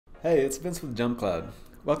Hey, it's Vince with JumpCloud.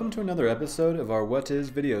 Welcome to another episode of our What Is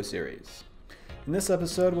video series. In this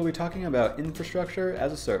episode, we'll be talking about infrastructure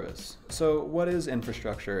as a service. So, what is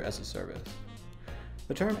infrastructure as a service?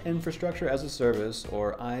 The term infrastructure as a service,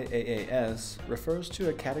 or IaaS, refers to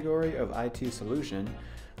a category of IT solution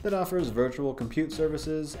that offers virtual compute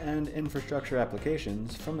services and infrastructure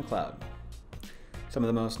applications from the cloud. Some of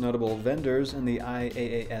the most notable vendors in the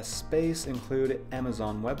IaaS space include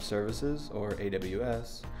Amazon Web Services, or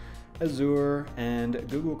AWS, Azure, and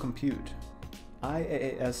Google Compute.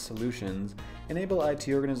 IaaS solutions enable IT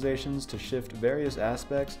organizations to shift various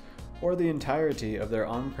aspects or the entirety of their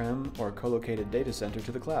on-prem or collocated data center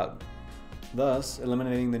to the cloud, thus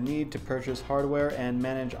eliminating the need to purchase hardware and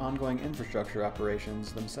manage ongoing infrastructure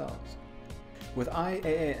operations themselves. With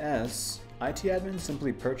IaaS, IT admins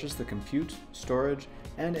simply purchase the compute, storage,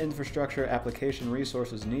 and infrastructure application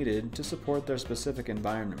resources needed to support their specific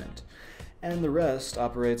environment, and the rest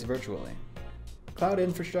operates virtually. Cloud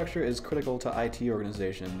infrastructure is critical to IT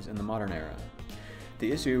organizations in the modern era.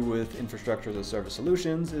 The issue with infrastructure as a service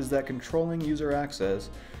solutions is that controlling user access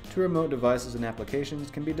to remote devices and applications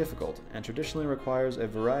can be difficult and traditionally requires a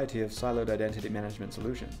variety of siloed identity management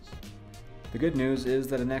solutions. The good news is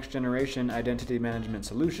that a next-generation identity management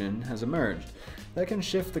solution has emerged that can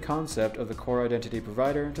shift the concept of the core identity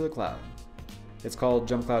provider to the cloud. It's called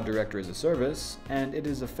JumpCloud Directory as a Service, and it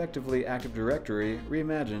is effectively Active Directory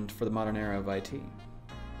reimagined for the modern era of IT.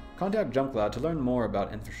 Contact JumpCloud to learn more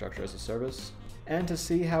about infrastructure as a service, and to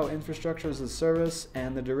see how infrastructure as a service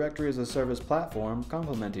and the Directory as a Service platform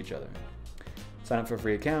complement each other. Sign up for a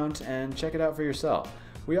free account and check it out for yourself.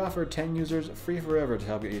 We offer 10 users free forever to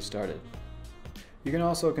help get you started. You can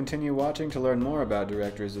also continue watching to learn more about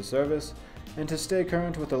Directory as a Service, and to stay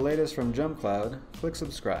current with the latest from JumpCloud, click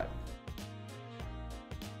subscribe.